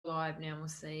live now. We'll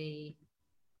see.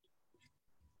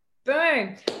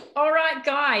 Boom. All right,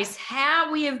 guys,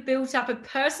 how we have built up a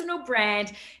personal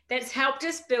brand that's helped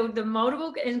us build the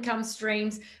multiple income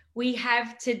streams we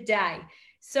have today.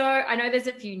 So I know there's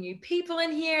a few new people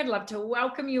in here. I'd love to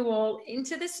welcome you all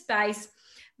into the space.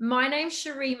 My name's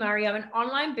Sheree Murray. I'm an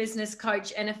online business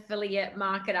coach and affiliate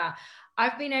marketer.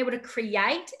 I've been able to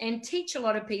create and teach a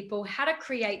lot of people how to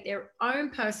create their own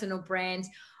personal brands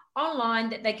online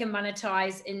that they can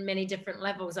monetize in many different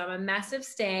levels. I'm a massive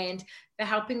stand for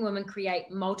helping women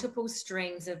create multiple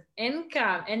streams of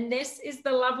income. And this is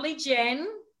the lovely Jen.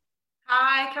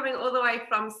 Hi, coming all the way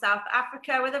from South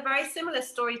Africa with a very similar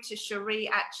story to Sheree,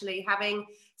 actually. Having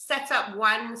set up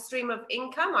one stream of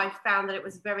income, I found that it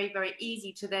was very, very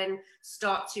easy to then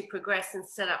start to progress and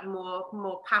set up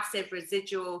more passive,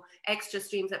 residual, extra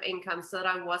streams of income so that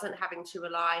I wasn't having to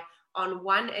rely on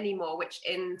one anymore, which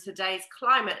in today's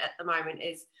climate at the moment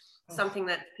is something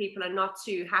that people are not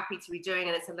too happy to be doing,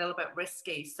 and it's a little bit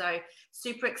risky. So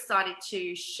super excited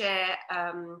to share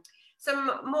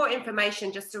some more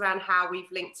information just around how we've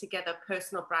linked together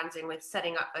personal branding with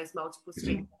setting up those multiple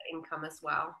streams of income as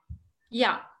well.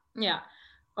 Yeah.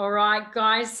 All right,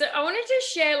 guys. So I wanted to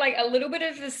share like a little bit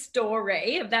of the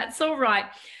story, if that's all right,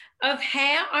 of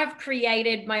how I've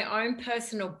created my own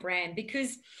personal brand.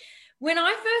 Because when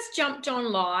I first jumped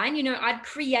online, you know, I'd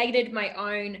created my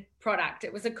own product.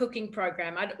 It was a cooking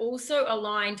program. I'd also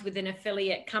aligned with an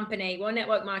affiliate company, well,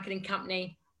 network marketing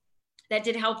company that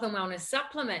did health and wellness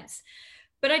supplements.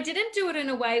 But I didn't do it in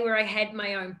a way where I had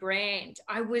my own brand.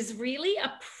 I was really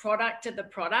a product of the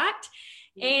product.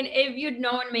 And if you'd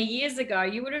known me years ago,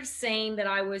 you would have seen that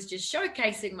I was just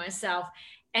showcasing myself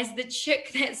as the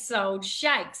chick that sold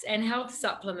shakes and health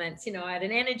supplements. You know, I had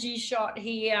an energy shot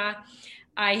here.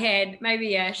 I had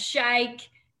maybe a shake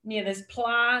near this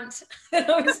plant that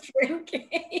I was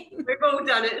drinking. We've all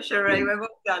done it, Sheree. We've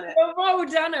all done it. We've all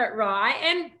done it, right?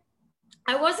 And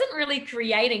I wasn't really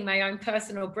creating my own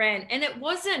personal brand, and it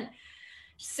wasn't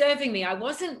serving me. I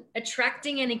wasn't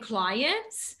attracting any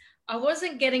clients. I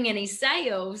wasn't getting any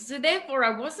sales. So therefore,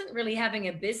 I wasn't really having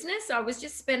a business. I was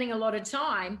just spending a lot of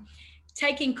time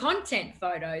taking content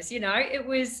photos. You know, it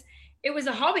was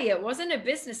a hobby. It wasn't a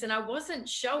business, and I wasn't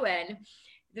showing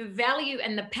the value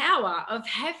and the power of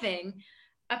having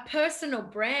a personal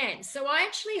brand. So I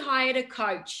actually hired a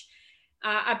coach,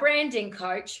 a branding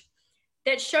coach,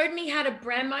 that showed me how to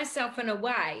brand myself in a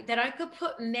way that I could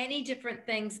put many different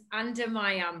things under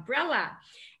my umbrella.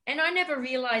 And I never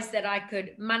realized that I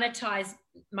could monetize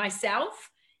myself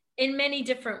in many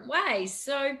different ways.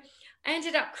 So I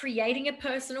ended up creating a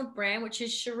personal brand, which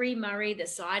is Sheree Murray, the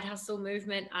Side Hustle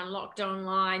Movement, Unlocked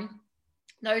Online.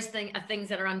 Those are things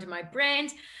that are under my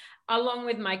brand, along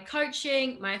with my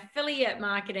coaching, my affiliate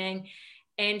marketing,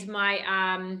 and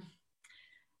my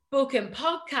book and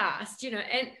podcast, you know,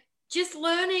 and just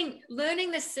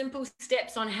learning the simple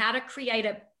steps on how to create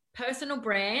a personal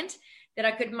brand that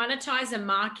I could monetize and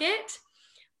market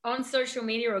on social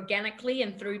media organically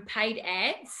and through paid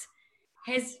ads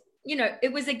has, you know,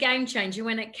 it was a game changer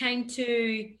when it came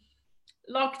to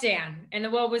lockdown and the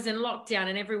world was in lockdown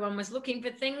and everyone was looking for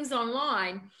things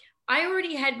online. I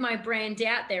already had my brand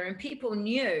out there and people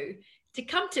knew to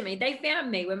come to me. They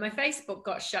found me when my Facebook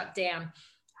got shut down.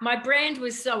 My brand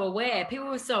was so aware. People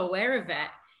were so aware of it.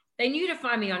 They knew to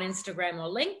find me on Instagram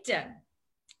or LinkedIn.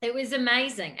 It was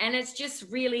amazing. And it's just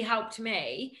really helped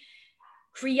me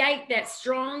create that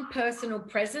strong personal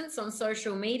presence on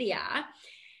social media,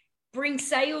 bring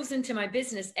sales into my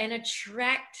business and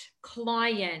attract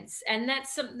clients. And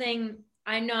that's something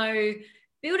I know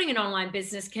building an online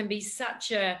business can be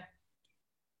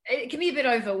it can be a bit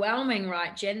overwhelming,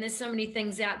 right, Jen? There's so many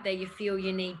things out there you feel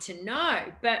you need to know,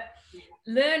 but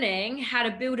learning how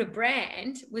to build a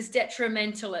brand was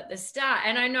detrimental at the start.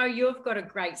 And I know you've got a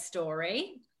great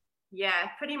story. Yeah,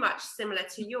 pretty much similar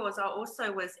to yours. I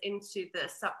also was into the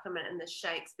supplement and the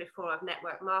shakes before of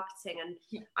network marketing.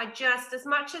 And I just, as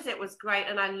much as it was great,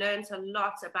 and I learned a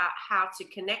lot about how to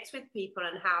connect with people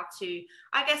and how to,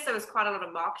 I guess there was quite a lot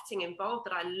of marketing involved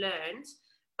that I learned,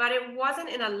 but it wasn't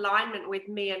in alignment with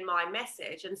me and my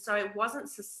message. And so it wasn't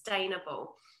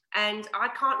sustainable. And I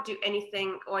can't do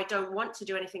anything, or I don't want to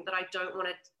do anything that I don't want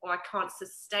to, or I can't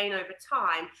sustain over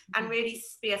time and really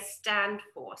be a stand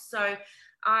for. So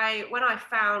when I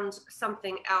found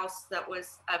something else that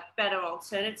was a better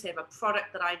alternative, a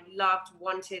product that I loved,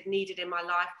 wanted, needed in my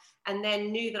life, and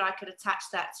then knew that I could attach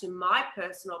that to my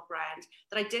personal brand,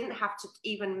 that I didn't have to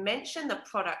even mention the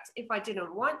product if I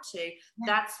didn't want to,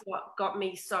 that's what got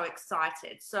me so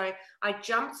excited. So I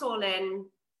jumped all in,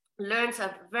 learned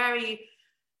a very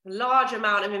large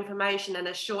amount of information in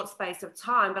a short space of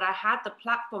time, but I had the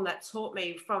platform that taught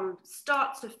me from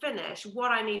start to finish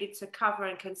what I needed to cover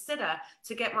and consider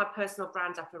to get my personal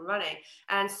brand up and running.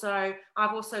 And so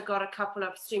I've also got a couple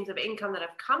of streams of income that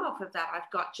have come off of that.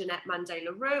 I've got Jeanette Monday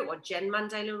LaRue, or Jen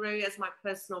Monday LaRue, as my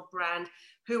personal brand,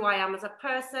 who I am as a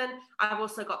person. I've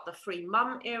also got the free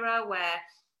mum era, where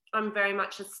I'm very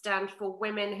much a stand for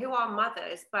women who are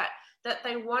mothers, but that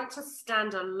they want to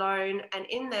stand alone and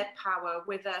in their power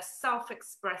with a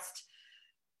self-expressed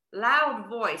loud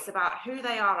voice about who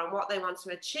they are and what they want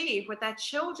to achieve, where their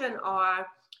children are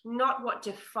not what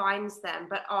defines them,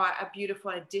 but are a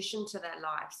beautiful addition to their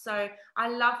life. So I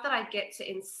love that I get to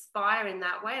inspire in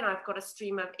that way. And I've got a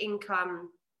stream of income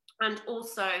and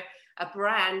also a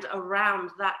brand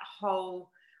around that whole,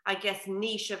 I guess,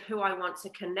 niche of who I want to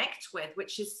connect with,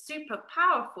 which is super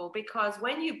powerful, because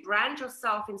when you brand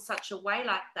yourself in such a way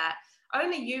like that,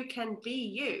 only you can be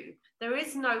you. There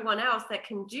is no one else that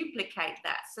can duplicate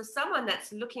that. So someone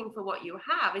that's looking for what you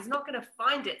have is not going to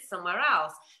find it somewhere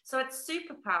else. So it's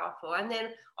super powerful. And then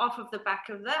off of the back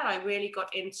of that, I really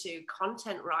got into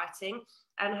content writing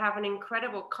and have an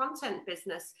incredible content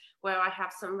business where I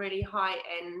have some really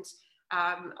high-end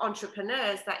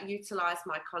entrepreneurs that utilize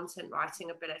my content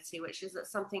writing ability, which is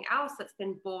something else that's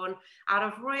been born out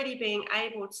of really being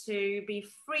able to be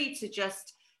free to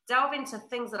just delve into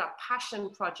things that are passion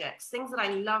projects, things that I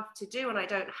love to do and I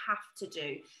don't have to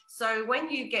do. So when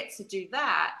you get to do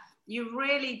that, you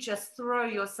really just throw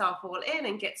yourself all in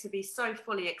and get to be so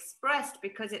fully expressed,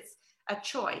 because it's a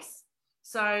choice.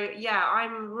 So yeah,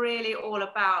 I'm really all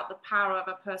about the power of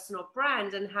a personal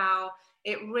brand and how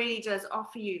it really does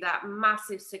offer you that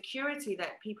massive security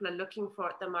that people are looking for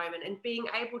at the moment, and being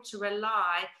able to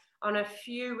rely on a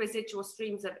few residual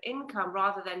streams of income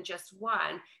rather than just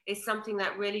one is something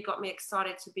that really got me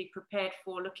excited to be prepared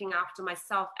for looking after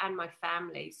myself and my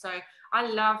family. So I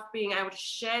love being able to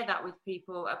share that with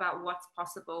people about what's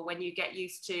possible when you get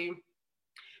used to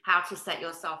how to set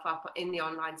yourself up in the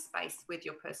online space with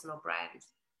your personal brand.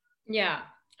 Yeah,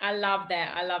 I love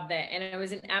that. I love that. And it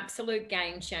was an absolute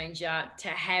game changer to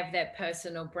have that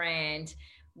personal brand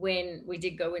when we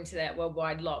did go into that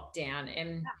worldwide lockdown.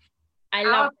 And I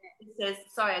love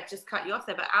sorry, I just cut you off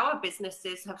there, but our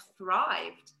businesses have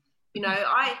thrived. You know,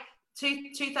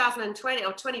 2020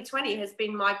 or 2020 has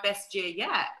been my best year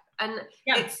yet. And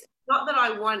it's not that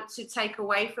I want to take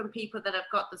away from people that have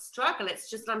got the struggle. It's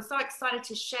just I'm so excited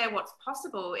to share what's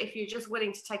possible if you're just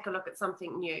willing to take a look at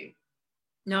something new.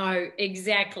 No,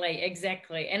 exactly.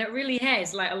 And it really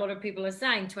has, like a lot of people are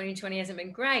saying, 2020 hasn't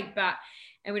been great,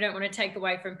 and we don't want to take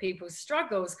away from people's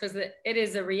struggles, because it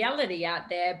is a reality out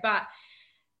there. But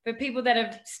for people that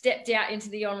have stepped out into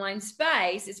the online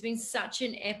space, it's been such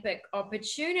an epic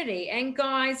opportunity. And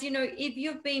guys, you know, if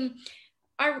you've been,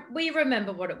 we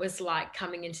remember what it was like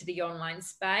coming into the online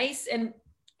space. And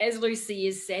as Lucy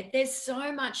has said, there's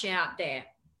so much out there.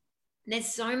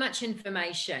 There's so much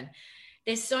information.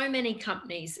 There's so many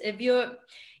companies. If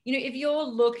you're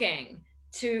looking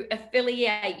to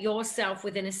affiliate yourself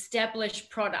with an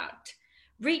established product,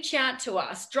 reach out to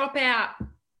us, drop out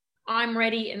 "I'm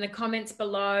ready" in the comments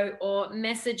below, or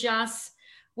message us.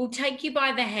 We'll take you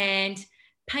by the hand,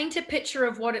 paint a picture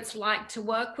of what it's like to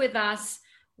work with us,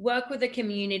 work with a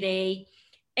community,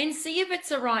 and see if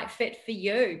it's a right fit for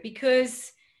you,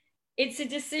 because it's a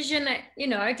decision that, you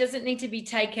know, doesn't need to be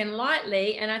taken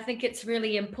lightly. And I think it's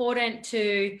really important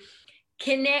to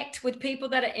connect with people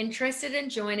that are interested in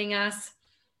joining us,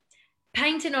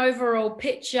 paint an overall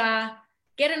picture,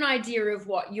 get an idea of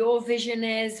what your vision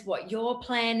is, what your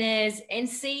plan is, and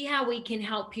see how we can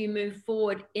help you move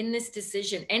forward in this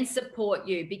decision and support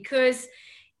you, because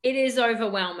it is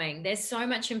overwhelming. There's so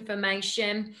much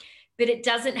information, but it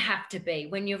doesn't have to be.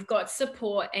 When you've got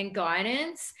support and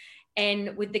guidance,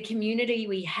 and with the community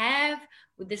we have,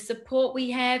 with the support we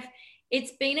have,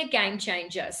 it's been a game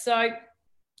changer. So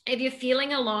if you're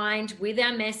feeling aligned with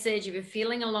our message, if you're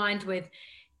feeling aligned with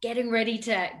getting ready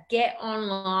to get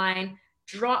online,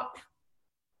 drop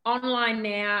 "online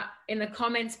now" in the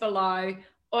comments below,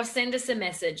 or send us a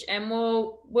message, and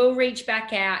we'll reach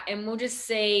back out, and we'll just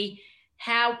see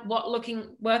what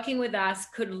working with us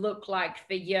could look like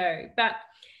for you. But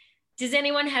does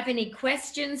anyone have any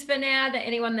questions for now? That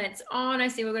anyone that's on? I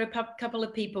see we've got a couple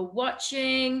of people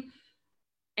watching.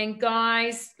 And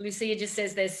guys, Lucia just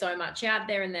says there's so much out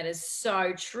there, and that is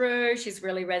so true. She's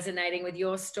really resonating with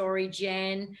your story,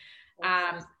 Jen.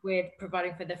 With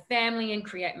providing for the family and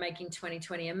making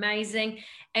 2020 amazing.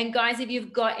 And guys, if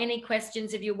you've got any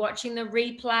questions, if you're watching the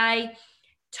replay,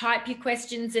 type your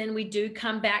questions in. We do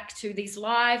come back to these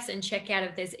lives and check out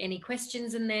if there's any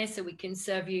questions in there, so we can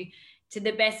serve you to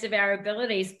the best of our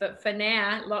abilities. But for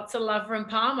now, lots of love from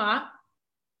Palmer.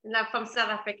 Love from South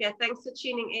Africa. Thanks for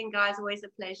tuning in, guys. Always a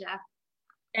pleasure.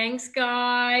 Thanks,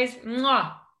 guys.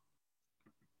 Mwah.